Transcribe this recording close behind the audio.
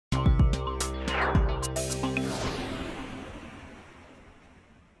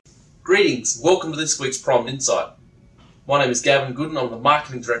Greetings, and welcome to this week's Prime Insight. My name is Gavin and I'm the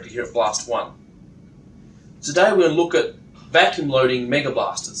Marketing Director here at BlastOne. Today we're going to look at vacuum loading mega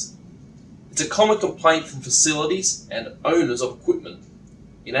blasters. It's a common complaint from facilities and owners of equipment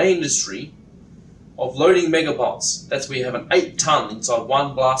in our industry of loading mega bolts. That's where you have an 8-ton inside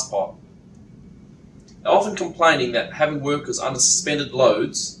one blast pipe. They're often complaining that having workers under suspended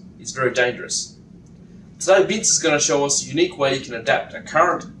loads is very dangerous. Today Vince is going to show us a unique way you can adapt a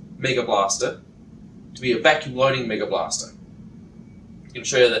current mega blaster to be a vacuum loading mega blaster. I'm going to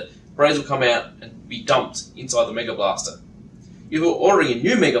show you that Abrasive will come out and be dumped inside the mega blaster. If you're ordering a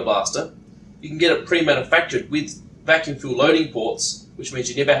new mega blaster, you can get it pre-manufactured with vacuum fuel loading ports, which means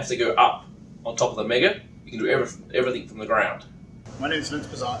you never have to go up on top of the mega. You can do everything from the ground. My name is Vince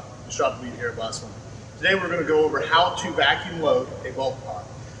Bazant, the shop lead here at BlastOne. Today we're going to go over how to vacuum load a bulk pod.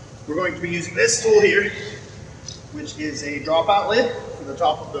 We're going to be using this tool here, which is a dropout lid for the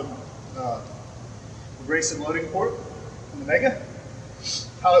top of the abrasive loading port in the mega.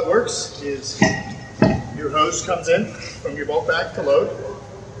 How it works is your hose comes in from your bulk bag to load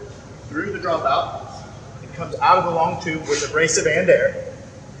through the dropout. It comes out of the long tube with abrasive and air.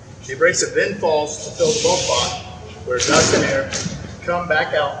 The abrasive then falls to fill the bulk pod, where dust and air come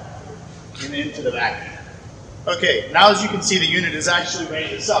back out and into the vacuum. Okay, now as you can see, the unit is actually ready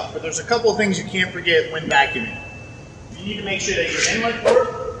to suck, but there's a couple of things you can't forget when vacuuming. You need to make sure that your inlet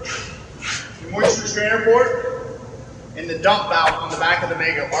port, your moisture strainer port, and the dump valve on the back of the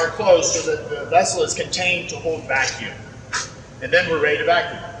mega are closed so that the vessel is contained to hold vacuum. And then we're ready to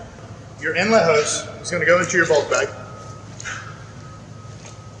vacuum. Your inlet hose is going to go into your bulk bag.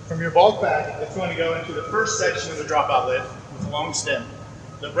 From your bulk bag, it's going to go into the first section of the dropout lid with a long stem.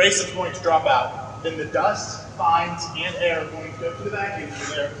 The abrasive is going to drop out. Then the dust, fines, and air are going to go to the vacuum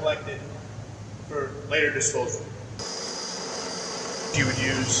where they are collected for later disposal. You would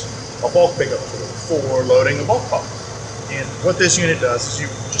use a bulk pickup tool for loading a bulk pod. And what this unit does is you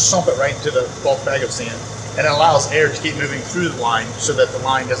just sump it right into the bulk bag of sand, and it allows air to keep moving through the line so that the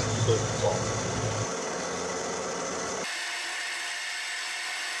line doesn't completely clog.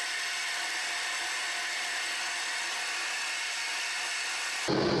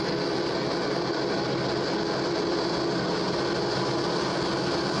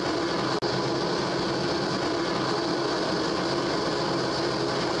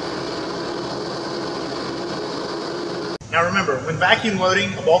 Now remember, when vacuum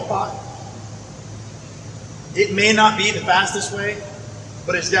loading a bulk pod, it may not be the fastest way,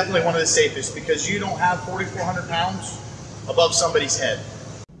 but it's definitely one of the safest because you don't have 4,400 pounds above somebody's head.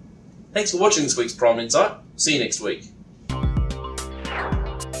 Thanks for watching this week's Prime Insight. See you next week.